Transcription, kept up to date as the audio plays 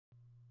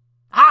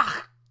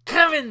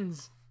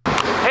heavens!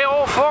 Hey,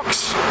 old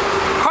folks.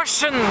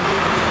 Question.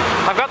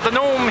 I've got the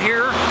gnome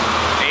here.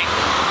 Hey.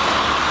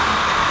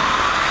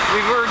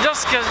 We were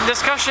just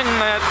discussing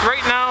that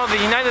right now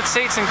the United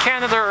States and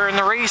Canada are in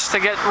the race to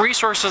get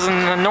resources in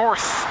the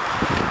north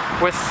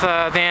with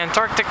the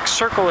Antarctic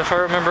Circle, if I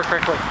remember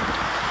correctly.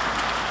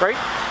 Right?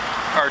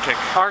 Arctic.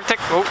 Arctic.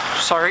 Oh,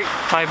 sorry.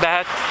 My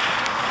bad.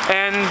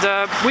 And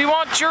we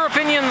want your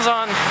opinions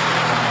on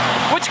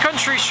which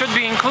country should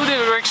be included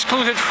or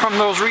excluded from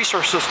those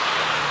resources.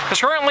 Because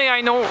currently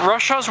I know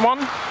Russia's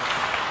one,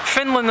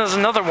 Finland is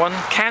another one,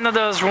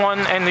 Canada is one,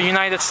 and the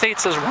United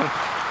States is one.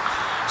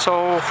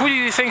 So who do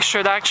you think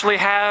should actually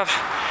have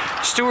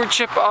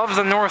stewardship of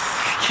the North,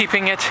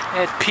 keeping it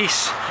at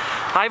peace?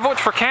 I vote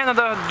for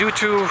Canada due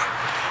to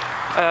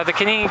the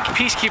Canadian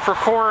Peacekeeper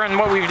Corps and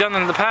what we've done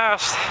in the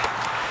past.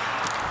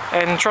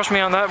 And trust me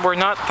on that, we're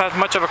not that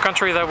much of a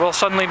country that will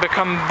suddenly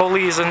become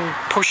bullies and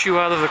push you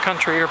out of the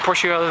country or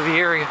push you out of the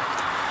area.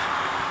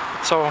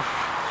 So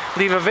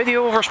leave a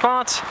video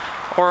response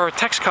or a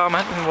text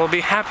comment and we'll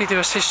be happy to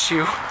assist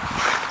you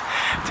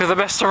to the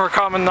best of our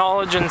common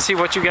knowledge and see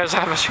what you guys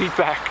have as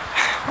feedback.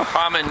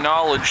 Common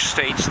knowledge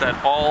states that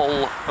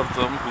all of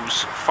them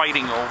who's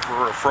fighting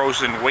over a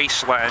frozen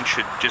wasteland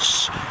should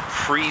just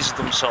freeze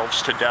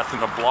themselves to death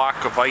in a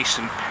block of ice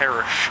and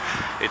perish.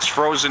 It's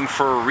frozen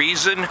for a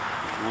reason.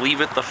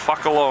 Leave it the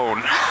fuck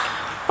alone.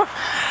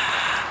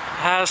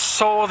 As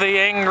so the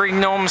angry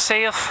gnome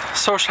saith,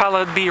 so shall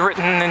it be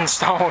written in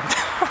stone.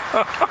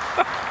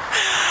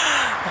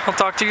 I'll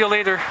talk to you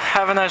later.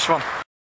 Have a nice one.